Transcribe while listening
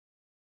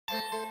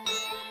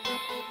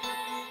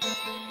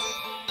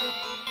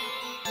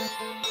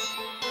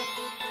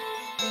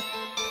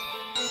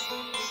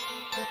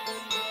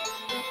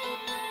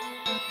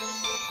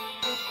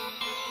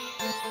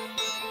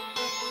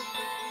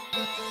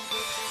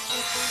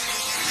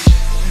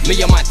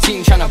Me and my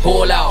team tryna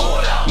ball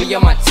out. Me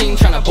and my team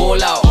tryna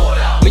ball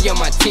out. Me and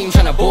my team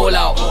tryna ball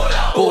out.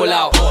 Ball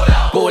out,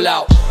 ball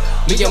out.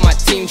 Me and my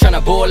team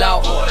tryna ball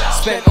out.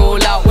 Spent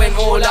all out, went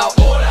all out.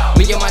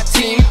 Me and my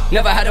team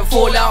never had a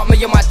fallout.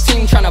 Me and my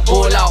team tryna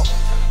ball out.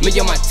 Me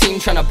and my team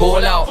tryna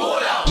ball out.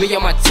 Me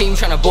and my team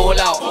tryna ball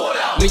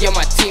out. Me and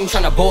my team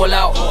tryna ball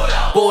out.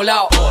 Ball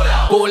out,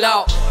 ball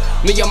out.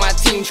 Me and my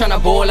team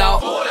tryna ball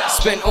out.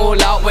 Spent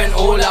all out, went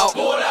all out.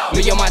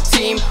 Me and my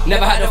team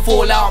never had a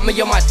fallout. Me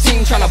and my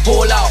team tryna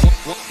ball out.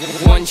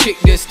 One chick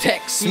just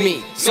texts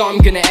me, so I'm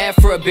gonna air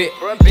for a bit.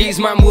 These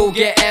man will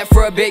get air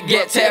for a bit,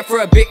 get tear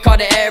for a bit, cut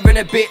the air in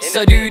a bit.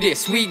 So do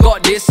this, we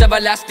got this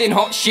everlasting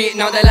hot shit.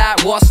 Now they're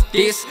like, what's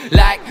this?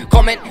 Like,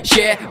 comment,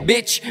 share,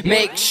 bitch,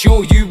 make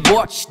sure you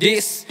watch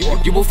this.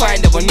 You will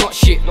find that we're not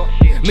shit.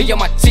 Me and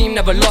my team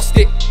never lost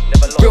it.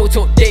 Real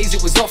talk days,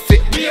 it was off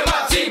it. Me and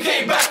my team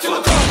came back to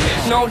a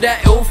contest. Know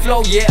that ill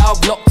flow, yeah,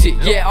 I've blocked it.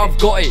 Yeah, I've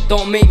got it,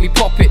 don't make me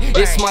pop it.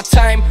 It's my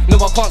time, no,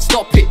 I can't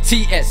stop it.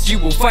 TS, you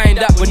will find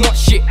that we're not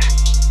shit.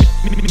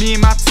 Me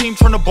and my team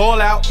tryna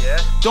ball out.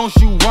 Don't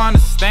you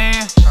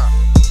understand?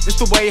 It's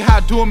the way how I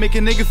do it, make a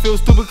nigga feel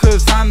stupid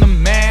cause I'm the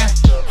man.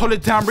 Hold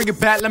it down, bring it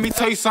back, let me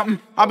tell you something.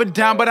 I've been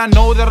down, but I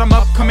know that I'm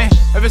upcoming.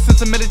 Ever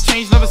since I made a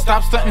change, never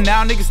stop stunting.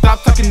 Now niggas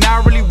stop talking,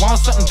 now I really want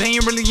something. They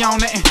ain't really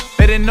on it.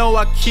 Better know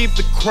I keep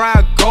the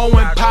crowd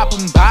going,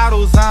 popping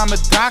bottles. I'm a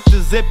doctor,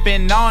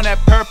 zipping on that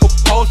purple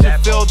potion.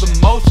 Feel the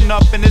motion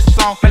up in this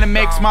song, and it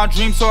makes my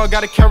dream, so I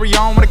gotta carry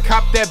on. When I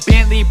cop that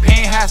Bentley,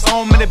 penthouse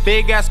home in a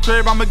big ass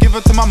crib, I'ma give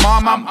it to my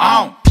mom, I'm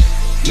on.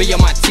 Me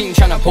and my team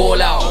tryna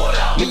ball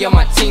out. Me and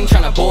my team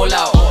tryna ball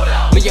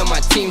out. Me and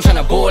my team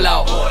tryna ball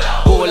out.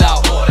 Ball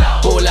out,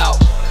 ball out.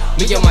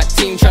 Me and my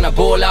team tryna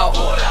ball out.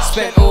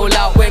 Spent all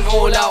out, went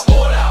all out.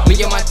 Me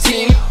and my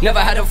team never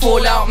had a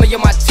fallout. Me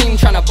and my team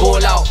tryna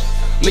ball out.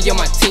 Me and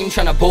my team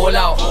tryna ball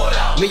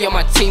out. Me and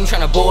my team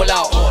tryna ball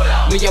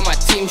out. Me and my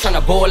team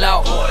tryna ball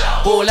out.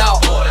 Ball out,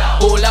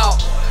 ball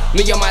out.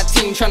 Me and my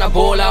team tryna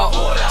ball out.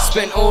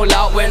 Spent all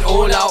out, went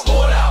all out.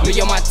 Me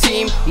and my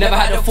team never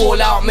had a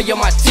fallout. Me and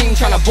my team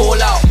tryna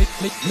ball out.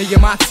 Me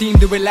and my team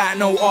do it like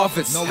no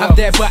others. Have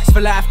their backs for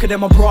life cause they're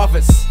my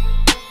brothers.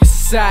 The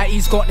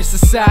society's got the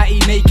society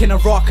making a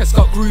ruckus.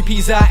 Got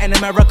groupies out in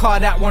America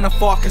that wanna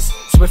fuck us.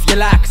 So if you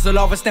like us, I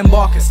love us, then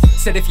bark us.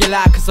 Said if you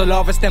like us, I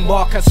love us, then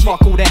bark us.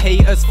 Fuck all the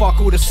haters, fuck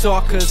all the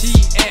suckers.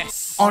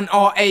 TS on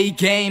our A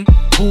game.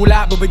 Ball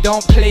out but we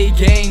don't play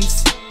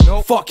games.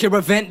 Fuck your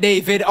event,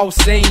 David, I'll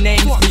say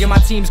names. Me and my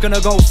team's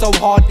gonna go so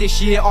hard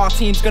this year. Our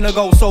team's gonna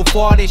go so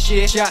far this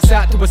year. Shouts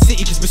out to a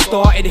city cause we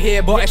started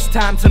here, but it's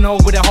time to know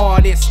we're the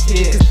hardest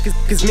here.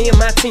 Cause me and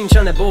my team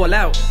tryna ball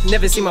out.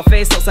 Never see my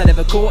face outside of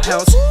a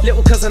courthouse.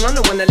 Little cousin, I'm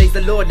the one that lays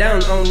the law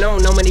down. Oh no,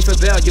 no money for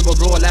bail, you will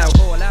roll out.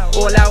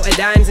 All out of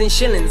dimes and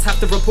shillings. Have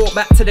to report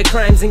back to the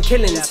crimes and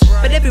killings.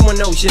 But everyone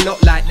knows you're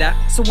not like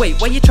that. So wait,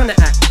 why you tryna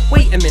act?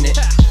 Wait a minute.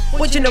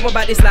 What you know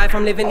about this life?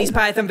 I'm living these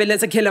python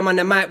villains. I kill them on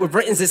the mic with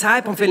Britain's this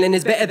hype. I'm feeling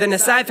is better than a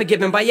cipher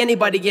given by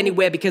anybody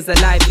anywhere because the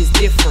life is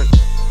different.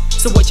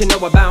 So what you know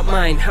about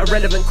mine? A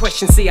relevant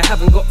question, see I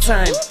haven't got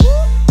time.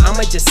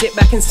 I'ma just sit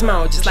back and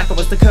smile just like I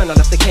was the colonel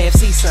of the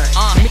KFC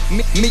sign.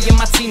 Me and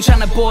my team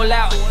tryna ball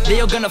out.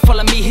 They all gonna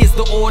follow me, here's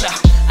the order.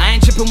 I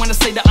ain't tripping when I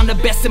say that I'm the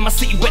best in my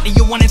city. Whether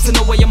you wanted to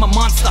know why I'm a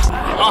monster.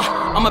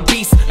 I'm a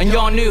beast and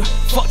y'all new.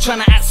 Fuck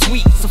tryna act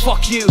sweet, so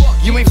fuck you.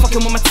 You ain't fucking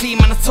with my team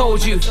and I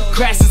told you.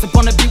 Crisis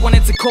upon a beat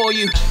wanted to call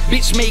you.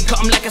 Bitch maker,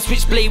 I'm like a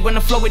switchblade. When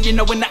I'm flowing, you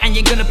know when that and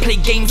you're gonna play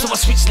games. So I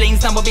switch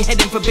lanes, now I'll be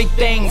heading for big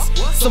things.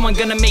 Someone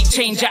gonna make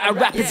change out of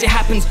rap as it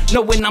happens.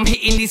 Knowing I'm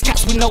hitting these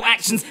caps with no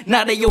actions.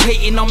 Now they all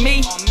hating on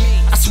me.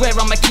 I swear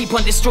I'ma keep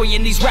on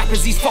destroying these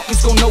rappers. These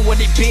fuckers gon' know what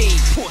it be.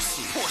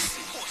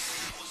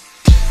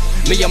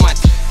 Me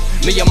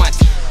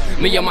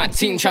and my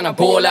team tryna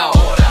ball out.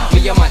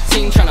 Me and my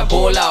team tryna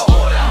ball out.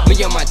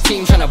 Me and my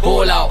team tryna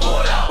ball out.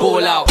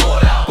 Ball out,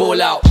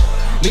 ball out.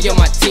 Me and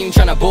my team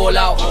tryna ball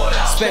out.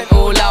 Spent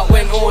all out,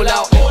 went all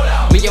out.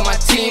 Me and my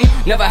team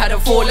never had a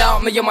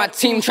fallout. Me and my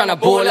team tryna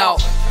ball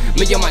out.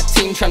 Me and my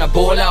team tryna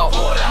ball out.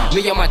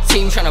 Me and my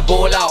team tryna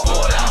ball out.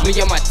 Me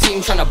and my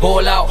team tryna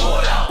ball out.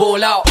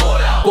 Ball out,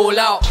 ball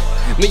out.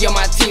 Me and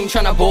my team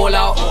tryna ball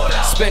out.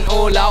 Spent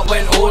all out,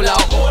 went all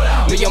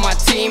out. Me and my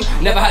team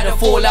never had a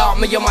fallout.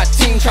 Me and my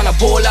team tryna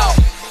ball out.